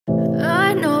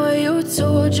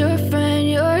told your friend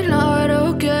you're not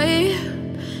okay,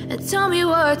 and tell me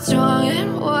what's wrong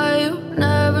and why you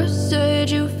never said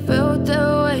you felt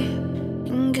that way.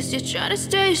 And guess you're trying to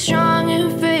stay strong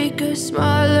and fake a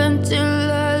smile until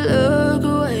I look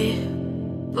away.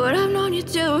 But I've known you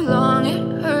too long,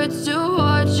 it hurts to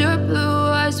watch your blue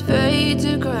eyes fade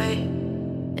to gray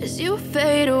as you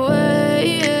fade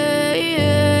away,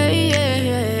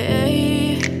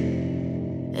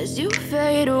 as you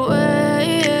fade away.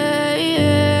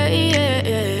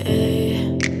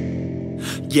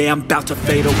 Yeah, I'm about to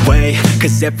fade away,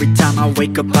 cause every time I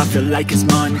wake up I feel like it's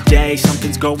Monday.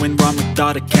 Something's going wrong with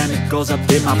all the chemicals up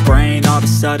in my brain. All of a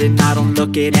sudden I don't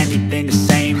look at anything the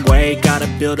same way. Got a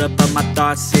buildup of my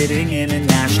thoughts sitting in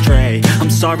an ashtray. I'm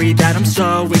sorry that I'm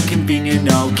so inconvenient,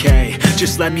 okay.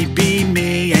 Just let me be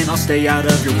me and I'll stay out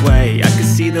of your way. I can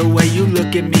see the way you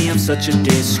look at me, I'm such a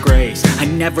disgrace. I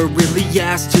never really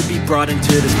asked to be brought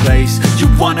into this place. You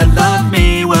wanna love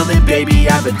me? Well then baby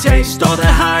I have a taste. All the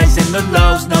highs and the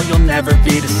lows, no you'll never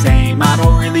be the same. I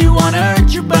don't really wanna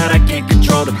hurt you but I can't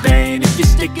control the pain. If you're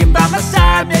sticking by my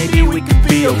side maybe we could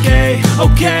be okay.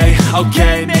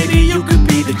 Okay, maybe you could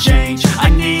be the change I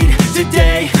need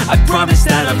today. I promise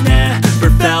that I've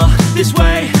never felt this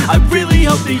way. I really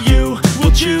hope that you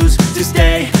will choose to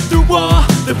stay through all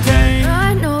the pain.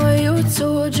 I know you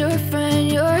told your friend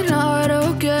you're not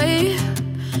okay,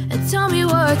 and tell me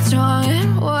what's wrong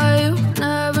and why you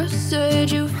never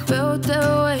said you felt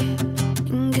that way.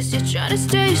 And guess you're trying to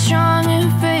stay strong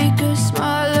and fake a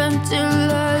smile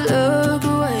until I look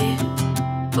away.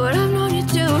 But I've known you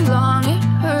too long, it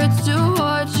hurts to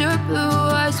watch your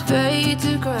blue eyes fade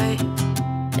to gray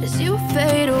as you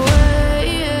fade away,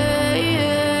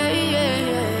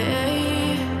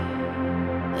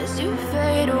 as you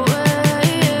fade away,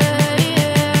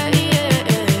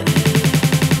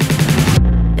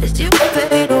 as you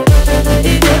fade away.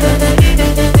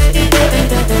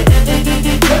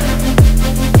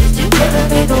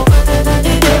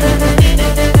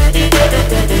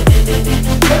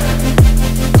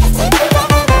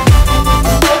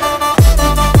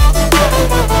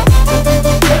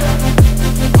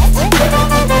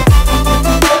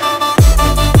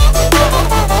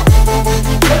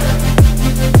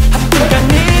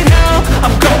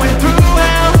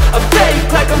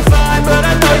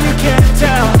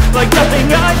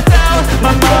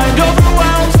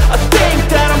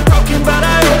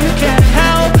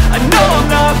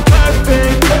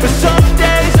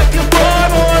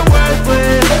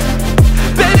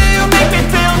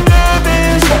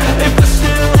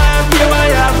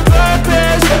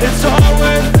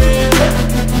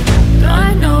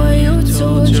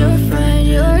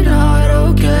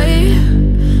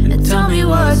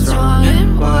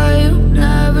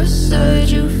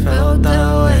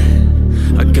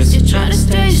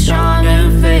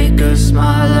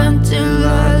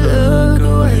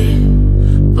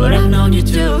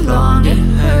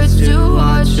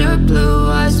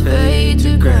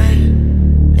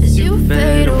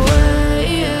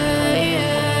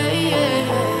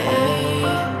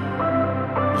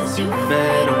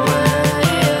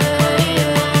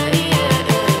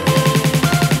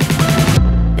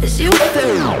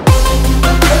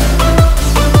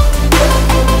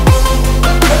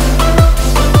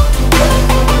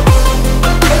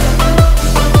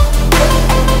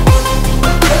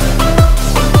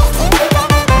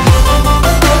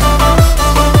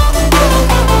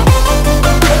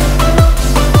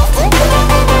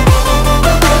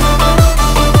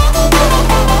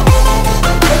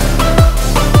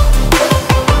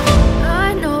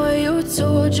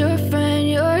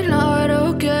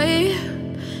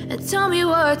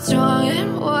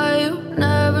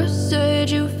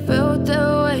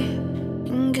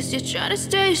 Trying to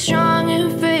stay strong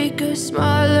and fake a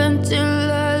smile until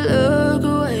I look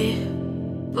away.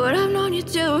 But I've known you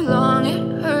too long,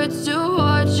 it hurts to